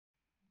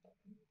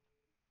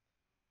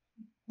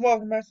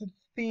Welcome back to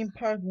Theme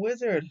Park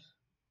Wizard.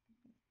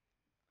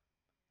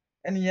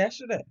 And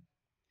yesterday,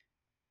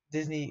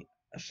 Disney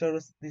showed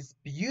us this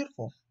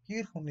beautiful,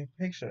 beautiful new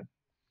picture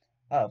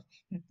of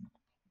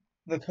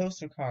the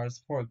coaster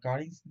cars for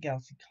Guardians of the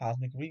Galaxy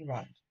Cosmic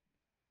Rewind.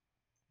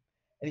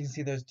 And you can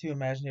see there's two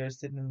Imagineers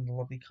sitting in the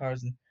lovely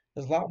cars, and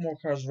there's a lot more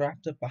cars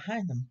wrapped up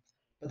behind them.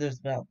 But there's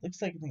about,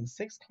 looks like, I think,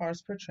 6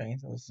 cars per train,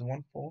 so this is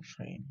one full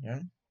train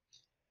here.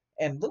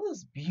 And look at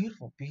those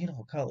beautiful,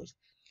 beautiful colors.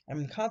 I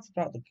mean,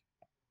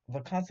 the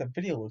concept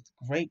video looks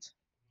great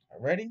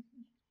already,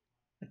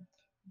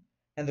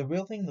 and the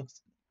real thing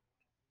looks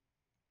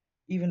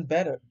even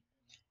better.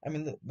 I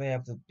mean, they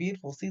have the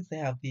beautiful seats. They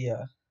have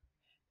the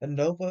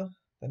Nova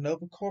the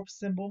Nova Corp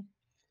symbol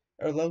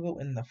or logo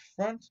in the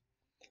front.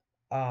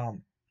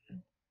 Um,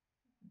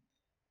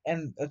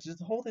 and just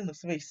the whole thing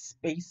looks very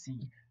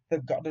spacey.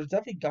 There's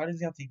definitely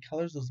Guardians of the Galaxy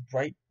colors, those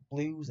bright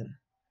blues and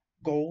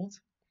golds,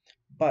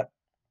 but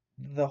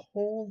the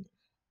whole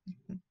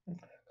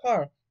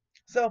car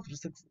itself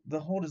just looks. The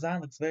whole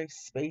design looks very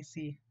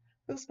spacey.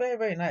 Looks very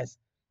very nice.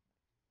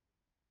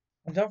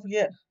 And don't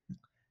forget,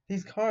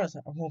 these cars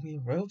will be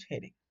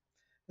rotating.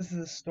 This is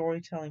a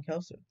storytelling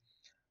coaster,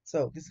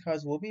 so these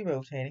cars will be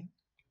rotating.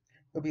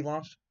 They'll be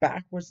launched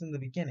backwards in the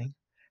beginning,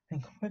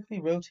 and quickly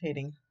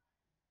rotating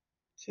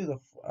to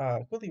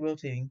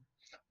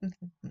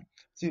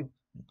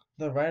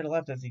the right or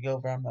left as you go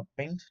around the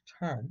banked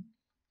turn,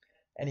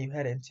 and you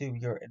head into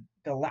your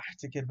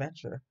galactic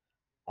adventure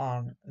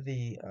on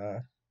the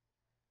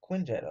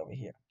Quinjet over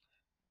here.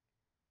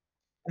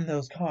 And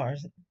those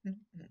cars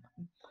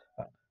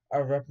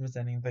are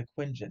representing the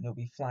Quinjet, and you'll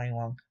be flying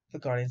along the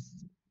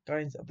Guardians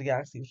of the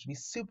Galaxy, which will be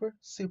super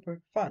super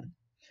fun.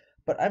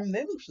 But I mean,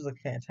 they look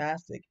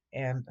fantastic,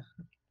 and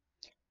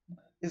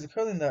these are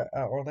currently in the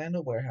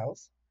Orlando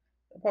warehouse.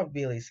 There'll probably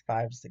be at least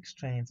 5 or 6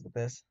 trains with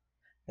this,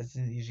 as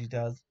it usually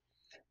does.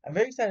 I'm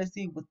very excited to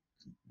see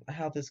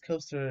how this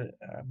coaster,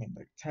 I mean,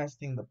 like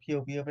testing the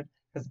POV of it,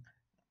 because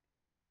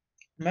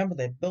remember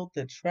they built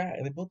the track,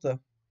 they built the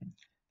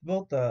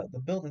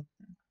building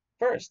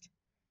first.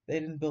 They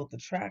didn't build the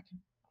track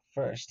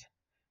first.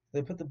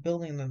 They put the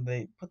building and then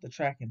they put the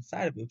track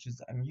inside of it, which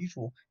is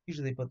unusual.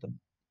 Usually they put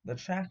the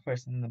track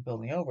first and then the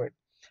building over it.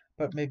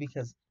 But maybe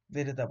because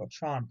they did that with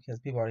Tron, because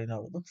people already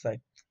know what it looks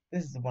like.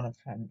 This is a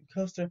one-of-a-kind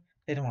coaster.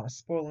 They didn't want to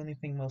spoil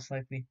anything, most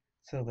likely,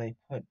 so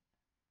put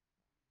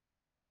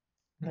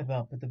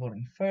the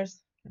building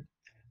first, and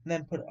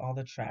then put all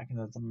the track. And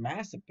it's a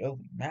massive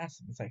building,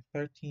 massive. It's like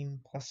 13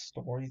 plus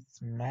stories.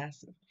 It's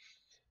massive.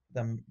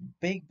 The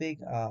big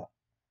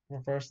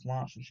reverse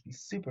launch, which should be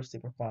super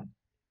super fun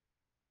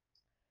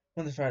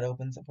when this ride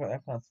opens for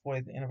Epcot's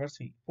 40th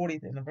anniversary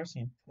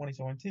in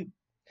 2022.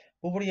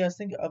 But what do you guys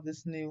think of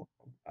this new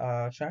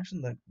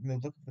attraction, the new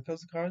look of the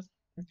coaster cars?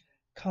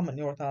 Comment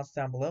your thoughts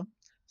down below.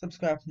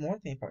 Subscribe for more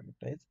theme park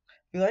updates.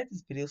 If you like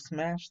this video,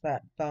 smash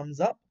that thumbs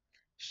up,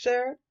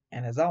 share it,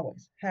 and as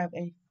always, have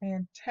a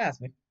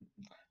fantastic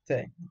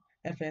day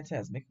and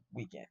fantastic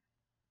weekend.